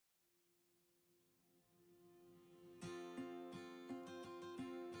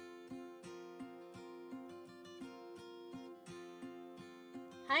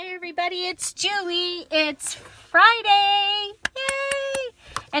Hi everybody, it's Julie. It's Friday. Yay!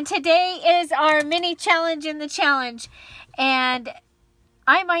 And today is our mini challenge in the challenge. And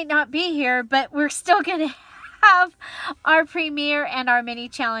I might not be here, but we're still going to have our premiere and our mini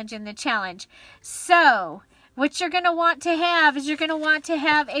challenge in the challenge. So, what you're going to want to have is you're going to want to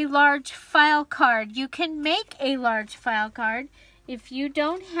have a large file card. You can make a large file card if you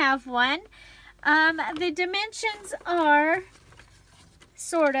don't have one. The dimensions are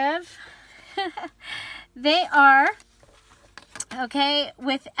sort of, they are, okay,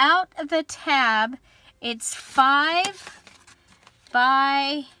 without the tab, it's 5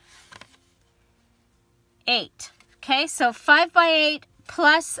 by 8. Okay, so 5 by 8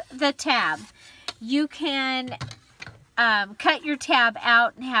 plus the tab. You can cut your tab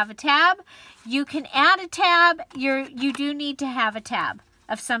out and have a tab. You can add a tab. You do need to have a tab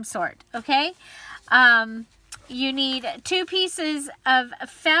of some sort, okay? You need 2 pieces of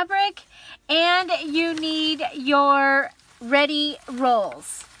fabric and you need your ready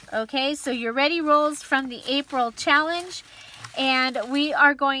rolls, okay? So your ready rolls from the April challenge, and we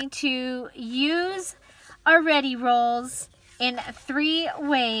are going to use our ready rolls in 3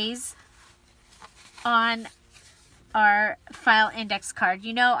 ways on our file index card.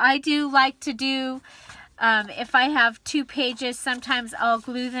 You know, I do like to do, if I have 2 pages, sometimes I'll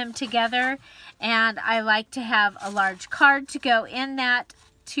glue them together, and I like to have a large card to go in that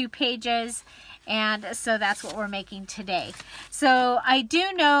 2 pages, and so that's what we're making today. So I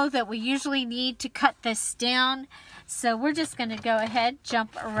do know that we usually need to cut this down, so we're just going to go ahead,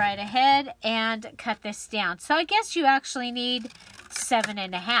 jump right ahead, and cut this down. So I guess you actually need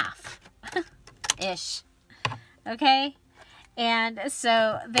 7.5 ish. Okay, and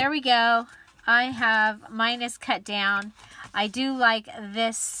so there we go. I have, mine is cut down. I do like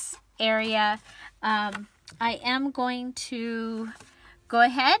this area. I am going to go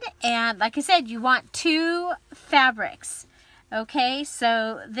ahead and, like I said, you want 2 fabrics. Okay,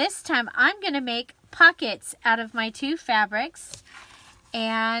 so this time I'm going to make pockets out of my 2 fabrics.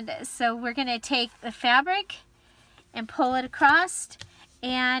 And so we're going to take the fabric and pull it across.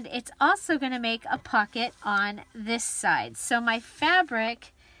 And it's also going to make a pocket on this side. So my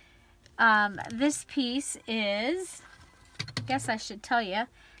fabric, this piece is, I guess I should tell you.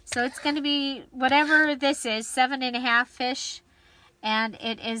 So it's going to be whatever this is, 7.5-ish. And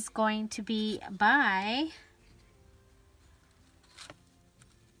it is going to be by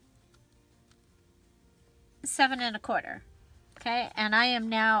 7.25. Okay, and I am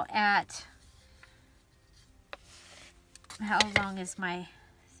now at, how long is my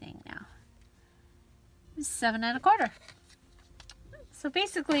thing now? 7.25. So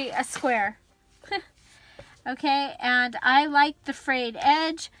basically a square. Okay, and I like the frayed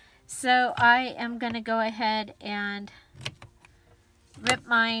edge, so I am going to go ahead and rip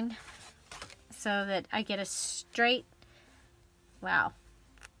mine so that I get a straight, wow,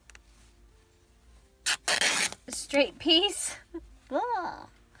 a straight piece.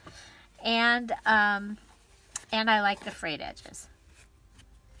 And I like the frayed edges.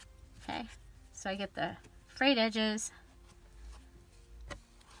 Okay, so I get the frayed edges.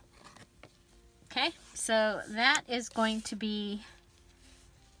 Okay, so that is going to be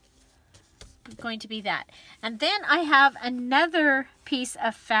that. And then I have another piece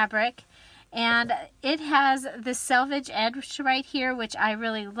of fabric, and it has the selvage edge right here, which I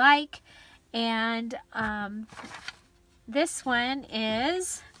really like. And this one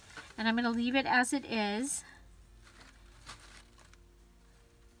is, and I'm going to leave it as it is.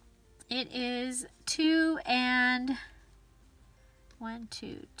 It is 2 and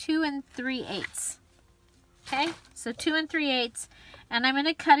 3/8. Okay, so 2 3/8, and I'm going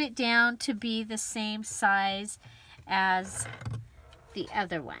to cut it down to be the same size as the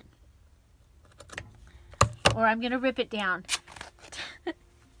other one. Or I'm going to rip it down.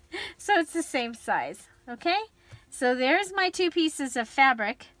 So it's the same size. Okay, so there's my 2 pieces of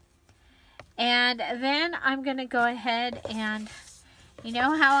fabric. And then I'm going to go ahead and, you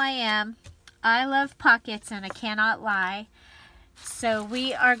know how I am. I love pockets and I cannot lie. So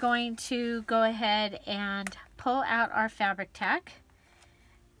we are going to go ahead and pull out our fabric tack.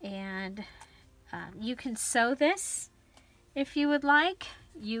 And you can sew this if you would like.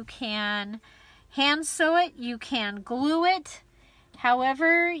 You can hand sew it. You can glue it.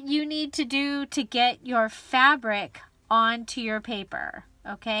 However you need to do to get your fabric onto your paper.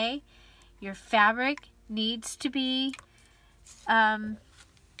 Okay? Your fabric needs to be on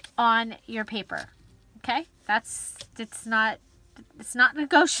your paper. Okay? It's not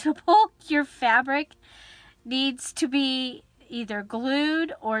negotiable. Your fabric needs to be either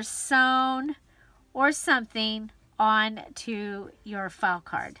glued or sewn or something onto your file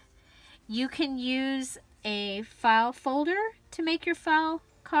card. You can use a file folder to make your file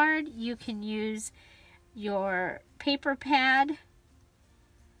card. You can use your paper pad,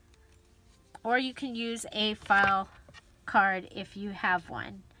 or you can use a file card if you have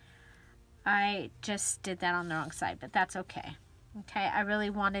one. I just did that on the wrong side, but that's okay. Okay, I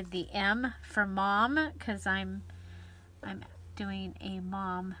really wanted the M for mom because I'm doing a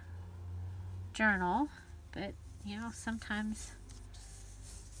mom journal, but you know, sometimes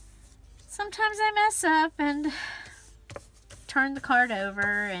I mess up and turn the card over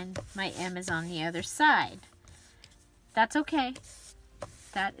and my M is on the other side. That's okay.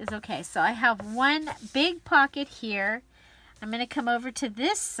 That is okay. So I have one big pocket here. I'm going to come over to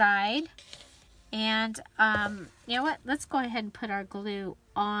this side and you know what? Let's go ahead and put our glue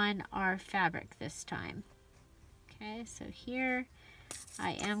on our fabric this time. Okay, so here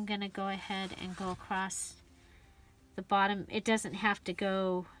I am going to go ahead and go across the bottom. It doesn't have to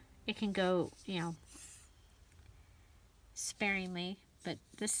go, it can go, you know, sparingly, but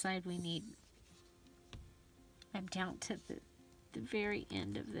this side we need, I'm down to the very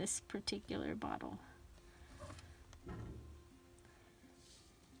end of this particular bottle.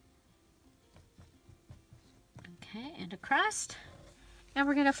 Okay, and across, and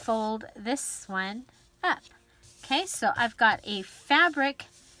we're going to fold this one up. Okay, so I've got a fabric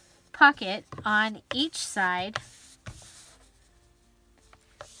pocket on each side.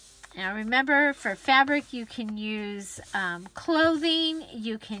 Now remember, for fabric you can use clothing,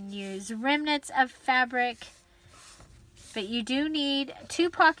 you can use remnants of fabric, but you do need two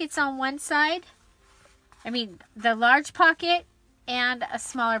pockets on one side. I mean, the large pocket and a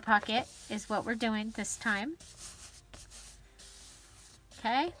smaller pocket is what we're doing this time.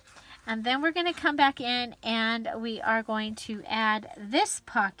 Okay, and then we're going to come back in and we are going to add this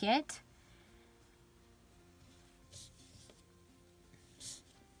pocket.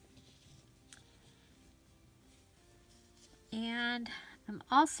 And I'm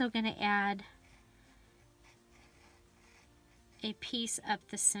also going to add a piece up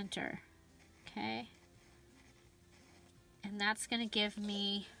the center. Okay, and that's going to give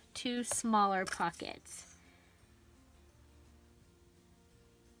me two smaller pockets.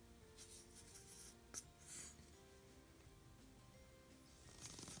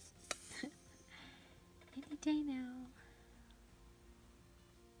 Any day now.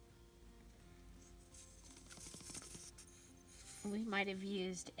 We might have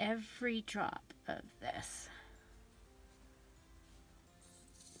used every drop of this.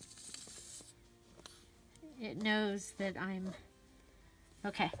 It knows that I'm...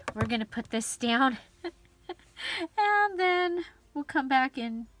 Okay, we're going to put this down. And then we'll come back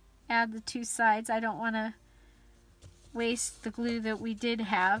and add the two sides. I don't want to waste the glue that we did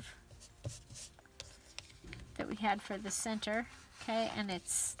have, that we had for the center. Okay, and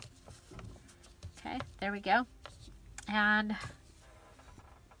it's... Okay, there we go. And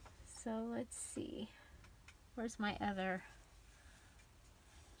so let's see, where's my other,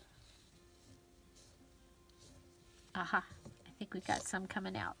 aha, I think we got some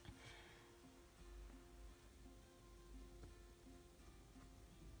coming out.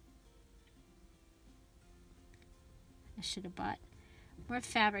 I should have bought more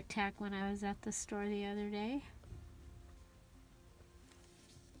fabric tack when I was at the store the other day.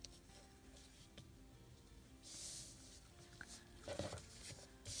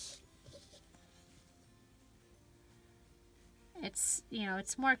 It's, you know,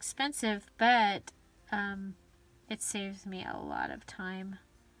 it's more expensive, but it saves me a lot of time.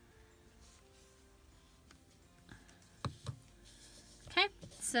 Okay,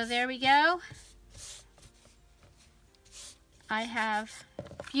 so there we go. I have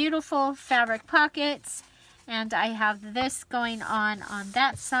beautiful fabric pockets, and I have this going on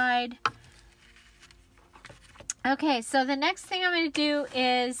that side. Okay, so the next thing I'm going to do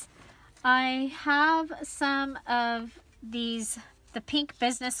is I have some of these, the pink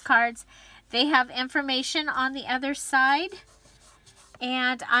business cards. They have information on the other side,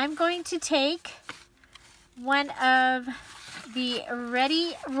 and I'm going to take one of the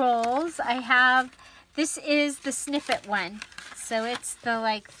ready rolls. I have, this is the snippet one, so it's the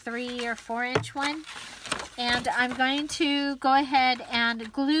like 3 or 4 inch one, and I'm going to go ahead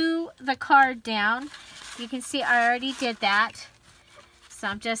and glue the card down. You can see I already did that, so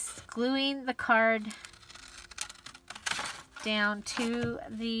I'm just gluing the card down to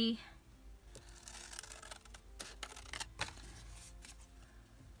the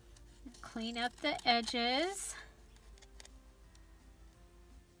clean up the edges.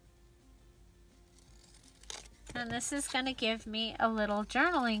 And this is going to give me a little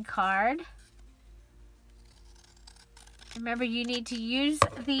journaling card. Remember, you need to use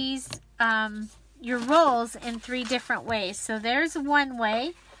these, your rolls in 3 different ways. So there's one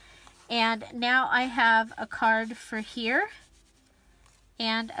way. And now I have a card for here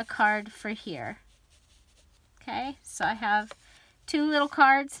and a card for here. Okay, so I have 2 little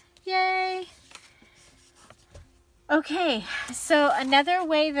cards. Yay! Okay, so another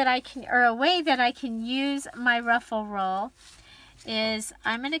way that I can, or a way that I can use my ruffle roll is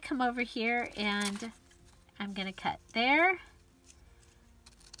I'm going to come over here and I'm going to cut there.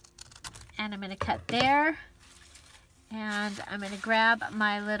 And I'm going to cut there. And I'm going to grab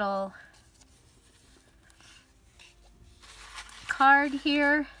my little card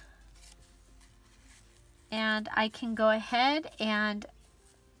here. And I can go ahead and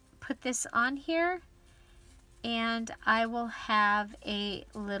put this on here. And I will have a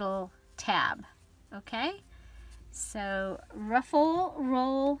little tab. Okay? So ruffle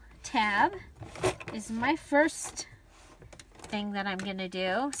roll tab is my first thing that I'm going to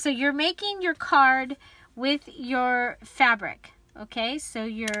do. So you're making your card with your fabric. Okay? So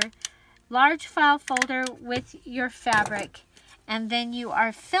your large file folder with your fabric. And then you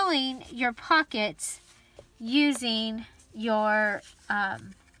are filling your pockets using your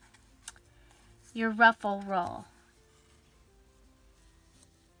ruffle roll.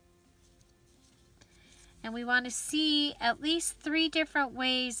 And we want to see at least 3 different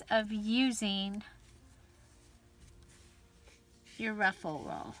ways of using your ruffle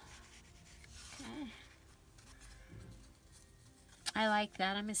roll. Okay. I like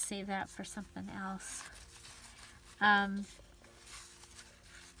that. I'm going to save that for something else.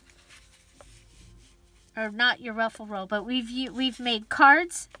 Or not your ruffle roll, but we've made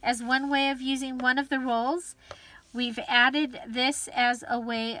cards as one way of using one of the rolls. We've added this as a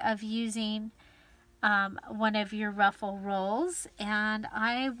way of using one of your ruffle rolls, and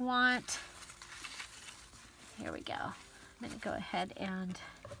I want, here we go. I'm going to go ahead and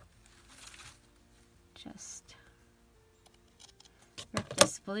just rip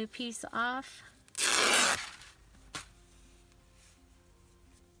this blue piece off.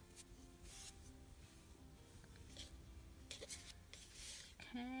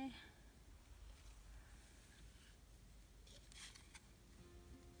 Okay.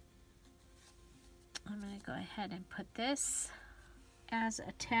 I'm going to go ahead and put this as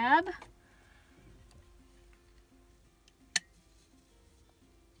a tab.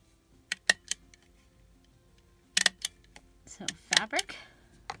 So fabric.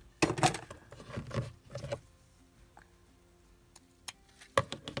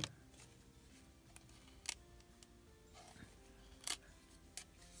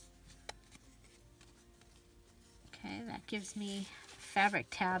 Okay, that gives me fabric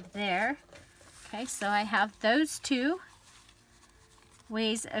tab there. Okay, so I have those 2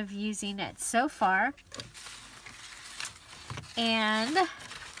 ways of using it so far. And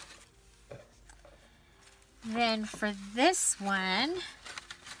then for this one,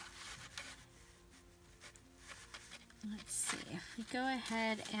 let's see, if we go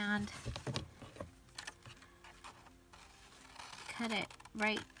ahead and cut it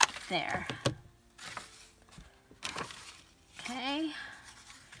right there. Okay.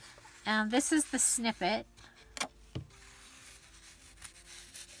 This is the snippet,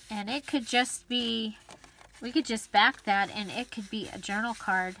 and it could just be, we could just back that and it could be a journal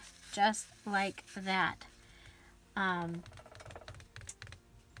card just like that.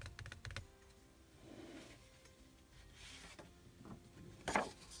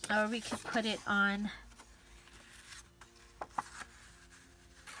 Or we could put it on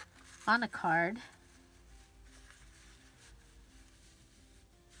a card.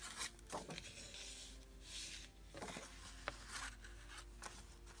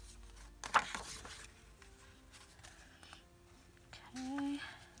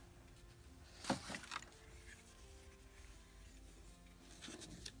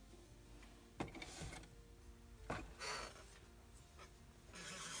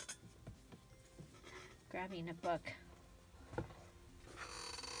 Grabbing a book.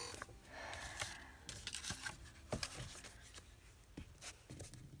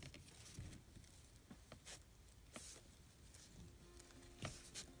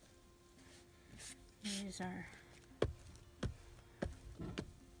 Here's our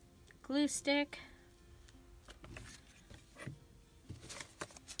glue stick.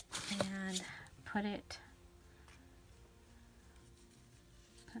 And put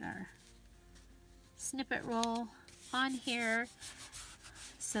our snippet roll on here.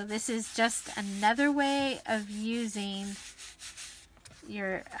 So this is just another way of using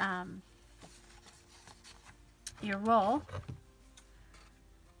your roll.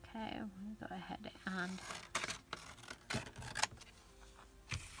 Okay, we'll go ahead and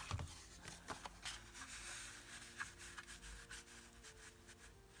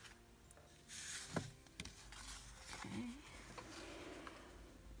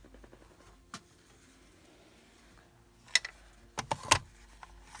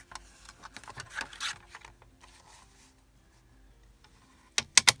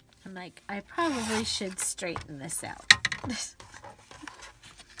I'm like, I probably should straighten this out.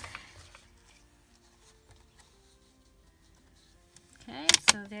 Okay,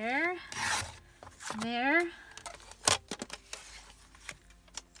 so there.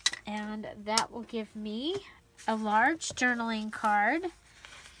 And that will give me a large journaling card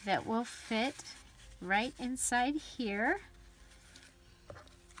that will fit right inside here.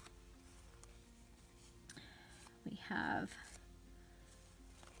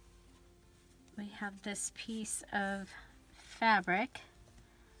 We have this piece of fabric.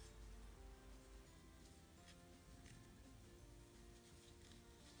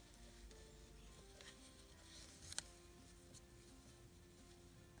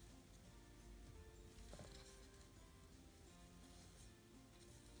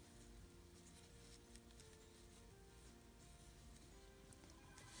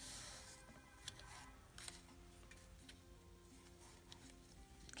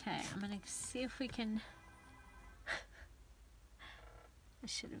 Okay, I'm going to see if we can... I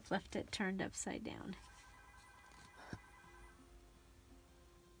should have left it turned upside down.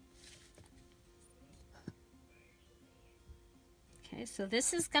 Okay, so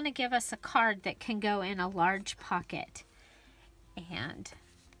this is going to give us a card that can go in a large pocket. And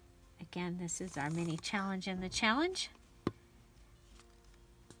again, this is our mini challenge in the challenge.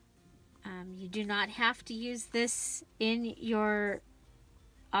 You do not have to use this in your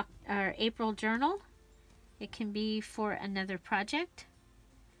April journal. It can be for another project,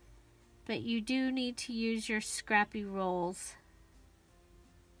 but you do need to use your scrappy rolls.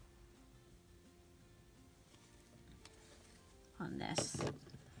 On this,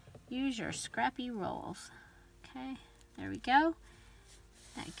 use your scrappy rolls. Okay, there we go.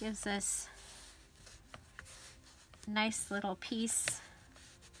 That gives us a nice little piece.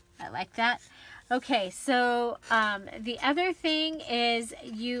 I like that. Okay, so the other thing is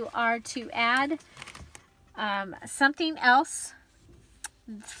you are to add something else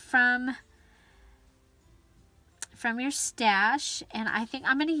from your stash, and I think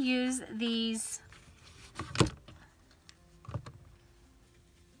I'm going to use these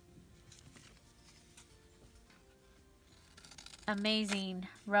amazing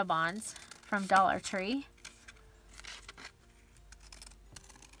rub-ons from Dollar Tree.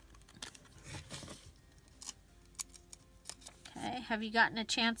 Okay, have you gotten a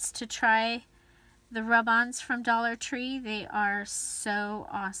chance to try the rub-ons from Dollar Tree? They are so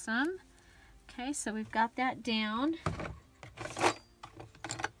awesome. Okay, so we've got that down. Oh,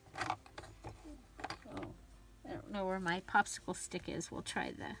 I don't know where my popsicle stick is. We'll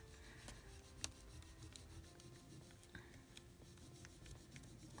try the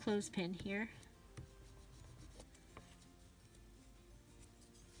clothespin here.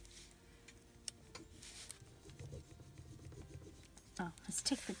 Oh, let's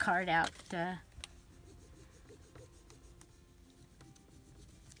take the card out.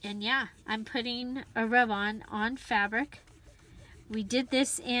 And yeah, I'm putting a rub-on on fabric. We did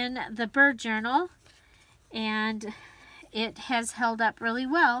this in the bird journal, and it has held up really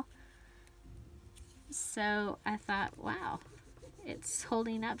well. So I thought, wow, it's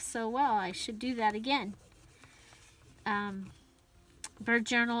holding up so well. I should do that again. Bird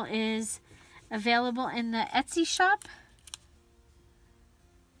journal is available in the Etsy shop.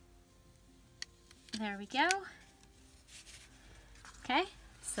 There we go. Okay,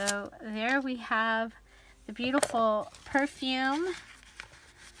 so there we have the beautiful perfume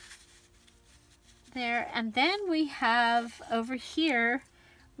there. And then we have over here,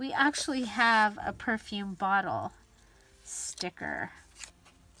 we actually have a perfume bottle sticker.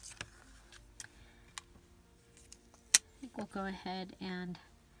 I think we'll go ahead and,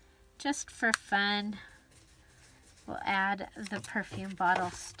 just for fun, we'll add the perfume bottle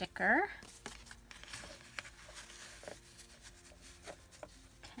sticker.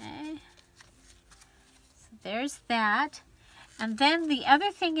 Okay, so there's that. And then the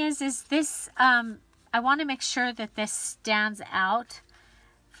other thing is this, I want to make sure that this stands out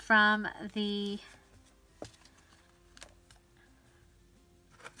from the,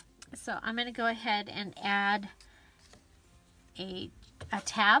 so I'm going to go ahead and add a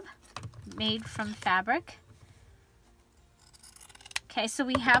tab made from fabric. Okay, so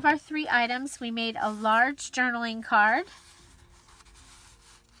we have our 3 items. We made a large journaling card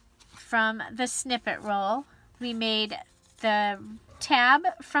from the snippet roll. We made the tab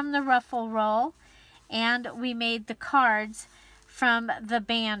from the ruffle roll, and we made the cards from the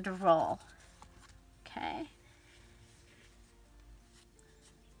band roll. Okay.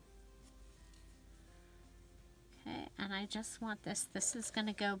 Okay, and I just want this. This is going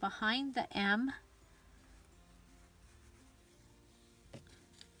to go behind the M.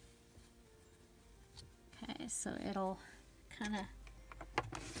 so it'll kind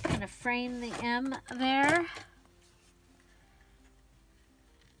of frame the M there.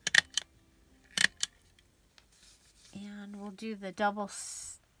 And we'll do the double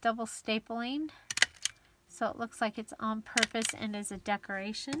stapling so it looks like it's on purpose and is a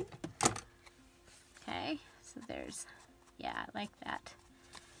decoration. Okay, so there's, yeah, I like that.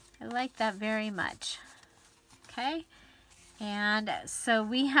 I like that very much. Okay, and so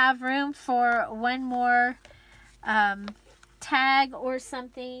we have room for one more tag or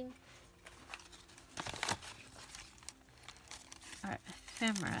something. Our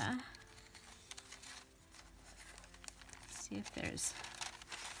ephemera. Let's see if there's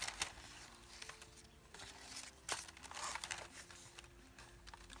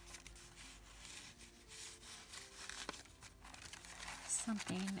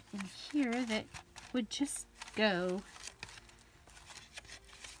something in here that would just go.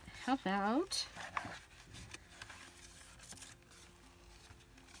 How about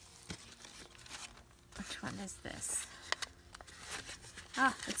which one is this?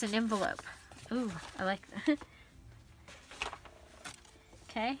 Ah, it's an envelope. Ooh, I like that.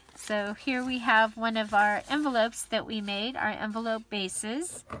 Okay, so here we have one of our envelopes that we made, our envelope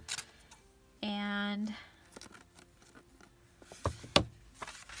bases. And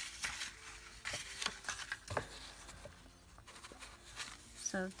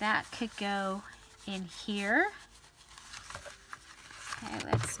so that could go in here. Okay,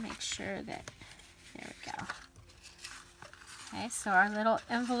 let's make sure that, there we go. Okay, so our little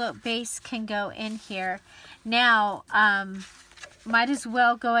envelope base can go in here. Now, might as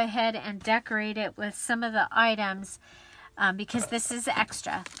well go ahead and decorate it with some of the items because this is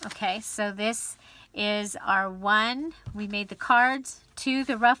extra. Okay, so this is our 1, we made the cards, 2,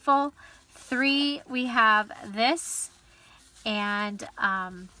 the ruffle, 3, we have this. And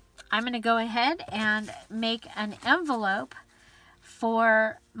I'm going to go ahead and make an envelope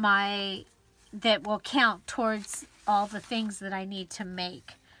for that will count towards all the things that I need to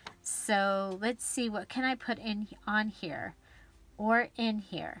make. So let's see, what can I put on here or in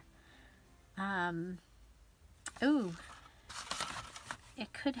here? Ooh,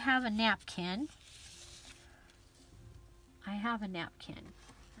 it could have a napkin. I have a napkin.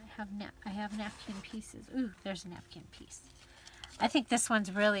 I have napkin pieces. Ooh, there's a napkin piece. I think this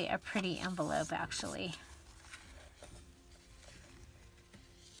one's really a pretty envelope, actually.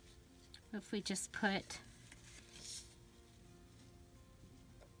 If we just put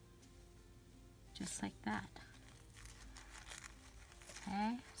just like that.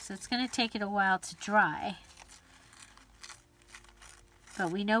 Okay, so it's going to take it a while to dry.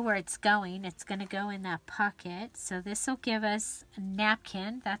 But we know where it's going. It's going to go in that pocket. So this will give us a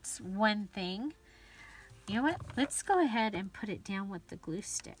napkin. That's one thing. You know what? Let's go ahead and put it down with the glue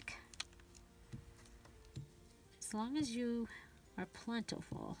stick. As long as you are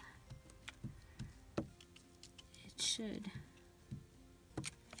plentiful, it should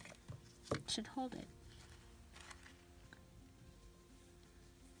hold it.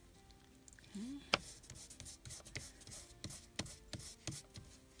 Okay.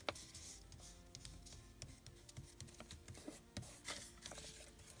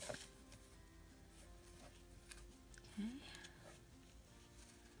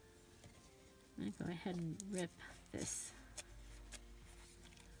 Go ahead and rip this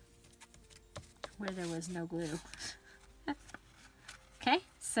where there was no glue. Okay,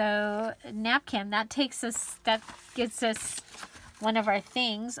 so napkin, that gets us one of our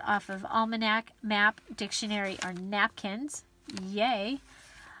things off of Almanac, Map, Dictionary, or napkins. Yay.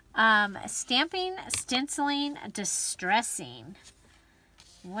 Stamping, stenciling, distressing.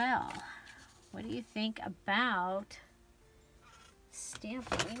 Well, what do you think about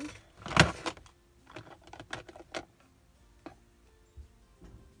stamping?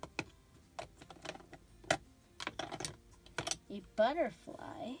 A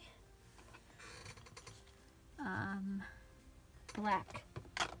butterfly, black,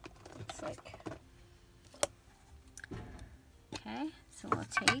 looks like. Okay, so we'll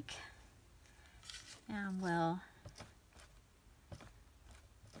take and we'll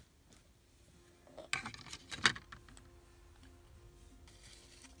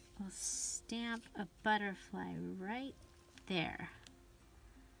stamp a butterfly right there.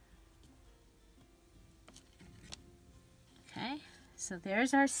 Okay, so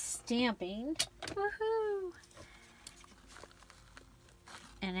there's our stamping. Woohoo!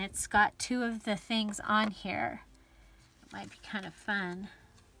 And it's got 2 of the things on here. It might be kind of fun.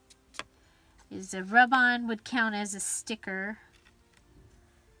 Is a rub-on would count as a sticker.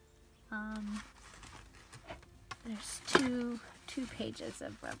 There's two pages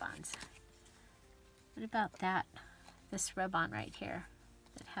of rub-ons. What about that? This rub-on right here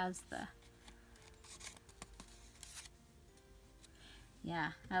that has the...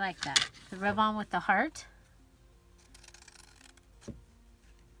 Yeah, I like that. The rub-on with the heart.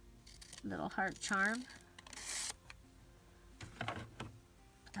 Little heart charm.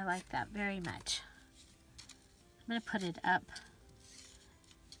 I like that very much. I'm going to put it up.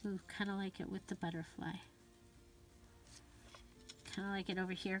 Ooh, kind of like it with the butterfly. Kind of like it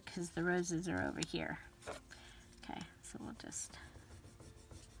over here because the roses are over here. Okay, so we'll just...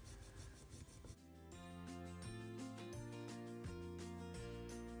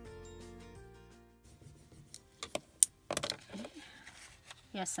 Okay.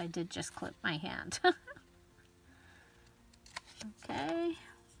 Yes, I did just clip my hand. Okay,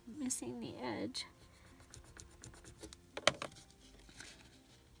 missing the edge.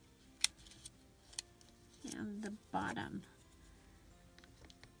 And the bottom.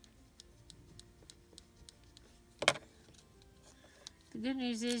 The good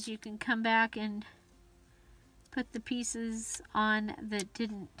news is you can come back and put the pieces on that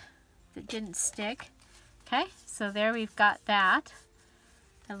didn't stick. Okay, so there we've got that.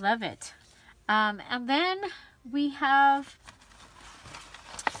 I love it. And then we have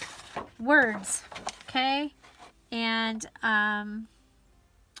words, okay? And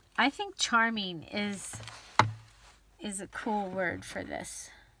I think charming is a cool word for this.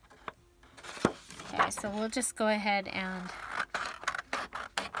 Okay, so we'll just go ahead and...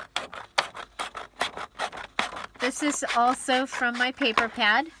 This is also from my paper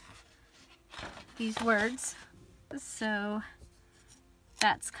pad, these words. So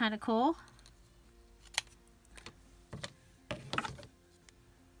that's kind of cool.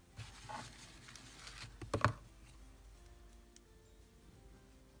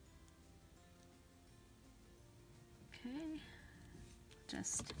 Okay,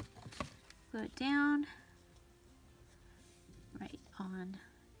 just glue it down right on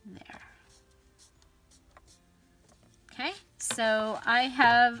there. Okay, so I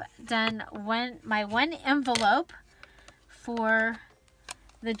have done my one envelope for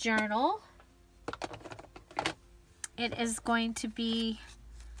the journal. It is going to be,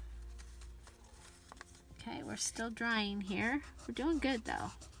 okay, we're still drying here. We're doing good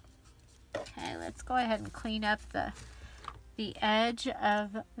though. Okay, let's go ahead and clean up the edge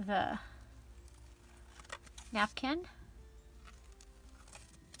of the napkin.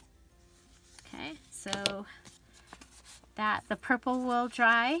 Okay, so that the purple will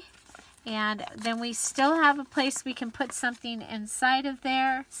dry, and then we still have a place we can put something inside of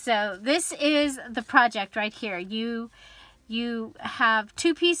there. So this is the project right here. You have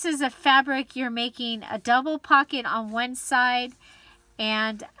two pieces of fabric. You're making a double pocket on one side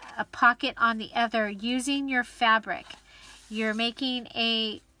and a pocket on the other using your fabric. You're making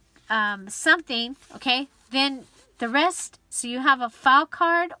a something, okay? Then the rest, so you have a file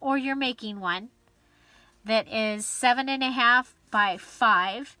card or you're making one that is 7.5 by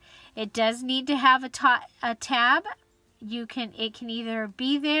 5. It does need to have a tab. It can either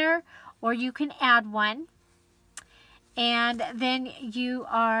be there or you can add one. And then you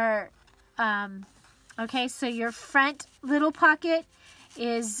are, okay, so your front little pocket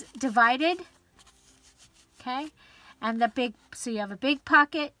is divided, okay? And the big, so you have a big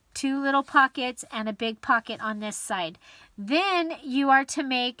pocket, two little pockets, and a big pocket on this side. Then you are to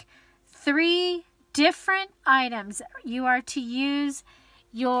make 3 different items. You are to use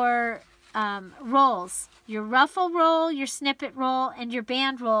your rolls, your ruffle roll, your snippet roll, and your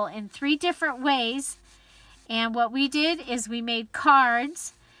band roll in 3 different ways. And what we did is we made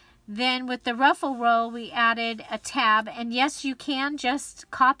cards. Then with the ruffle roll, we added a tab. And yes, you can just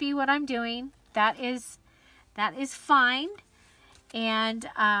copy what I'm doing. That is fine. And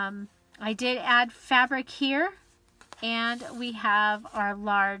I did add fabric here. And we have our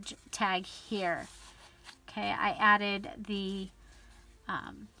large tag here. Okay, I added the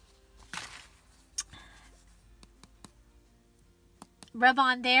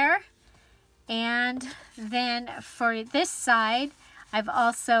rub-on there. And then for this side, I've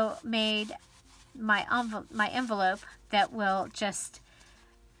also made my envelope that will just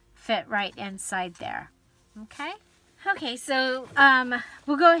fit right inside there. Okay? Okay, so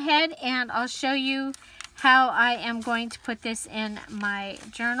we'll go ahead and I'll show you how I am going to put this in my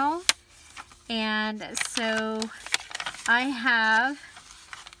journal. And so I have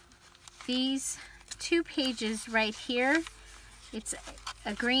these 2 pages right here. It's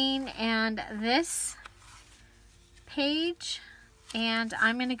a green and this page. And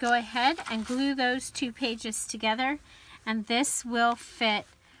I'm going to go ahead and glue those 2 pages together. And this will fit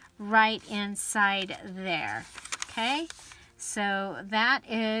right inside there. Okay, so that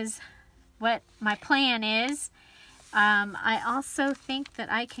is what my plan is. I also think that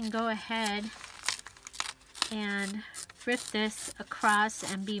I can go ahead and rip this across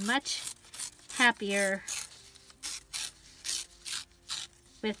and be much happier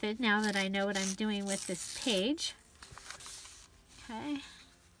with it now that I know what I'm doing with this page. Okay.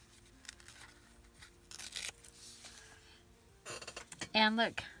 And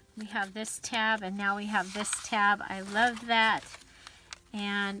look, we have this tab and now we have this tab. I love that.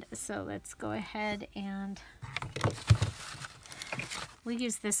 And so let's go ahead and we'll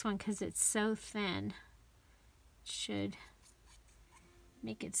use this one because it's so thin. It should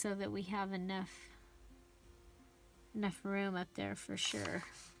make it so that we have enough room up there for sure.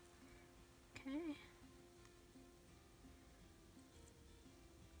 Okay.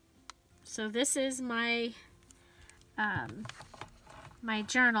 So this is my my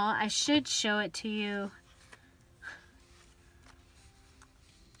journal. I should show it to you.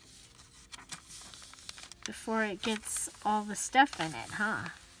 Before it gets all the stuff in it, huh?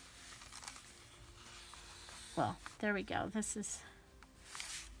 Well, there we go. This is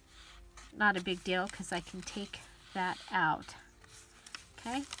not a big deal because I can take that out.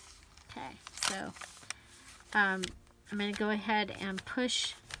 Okay? Okay, so I'm going to go ahead and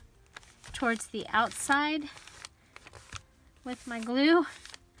push towards the outside with my glue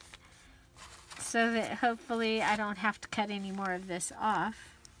so that hopefully I don't have to cut any more of this off.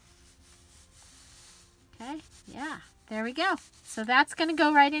 Okay, yeah, there we go. So that's going to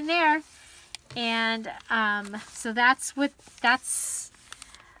go right in there. And so that's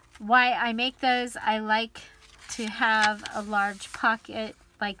why I make those. I like to have a large pocket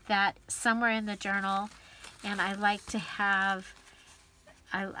like that somewhere in the journal. And I like to have,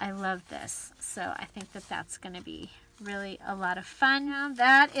 I love this. So I think that that's going to be really a lot of fun. Now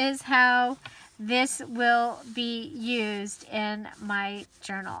that is how this will be used in my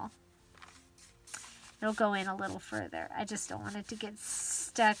journal. It'll go in a little further. I just don't want it to get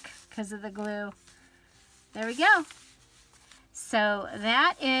stuck because of the glue. There we go. So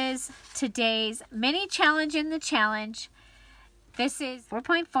that is today's mini challenge in the challenge. This is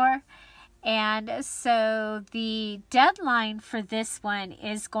 4.4. And so the deadline for this one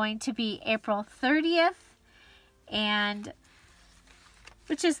is going to be April 30th, and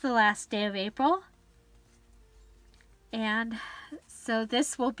which is the last day of April. And so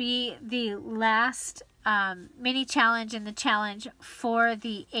this will be the last mini challenge in the challenge for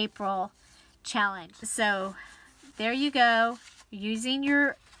the April challenge. So there you go, using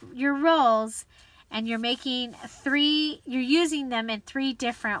your rolls, and you're making you're using them in 3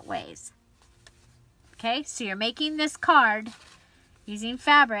 different ways. Okay, so you're making this card using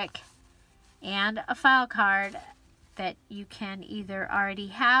fabric and a file card that you can either already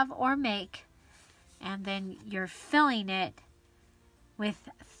have or make, and then you're filling it with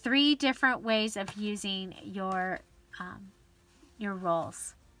 3 different ways of using your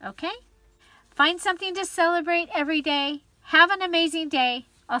rolls. Okay? Find something to celebrate every day. Have an amazing day.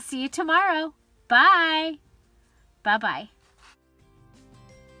 I'll see you tomorrow. Bye. Bye-bye.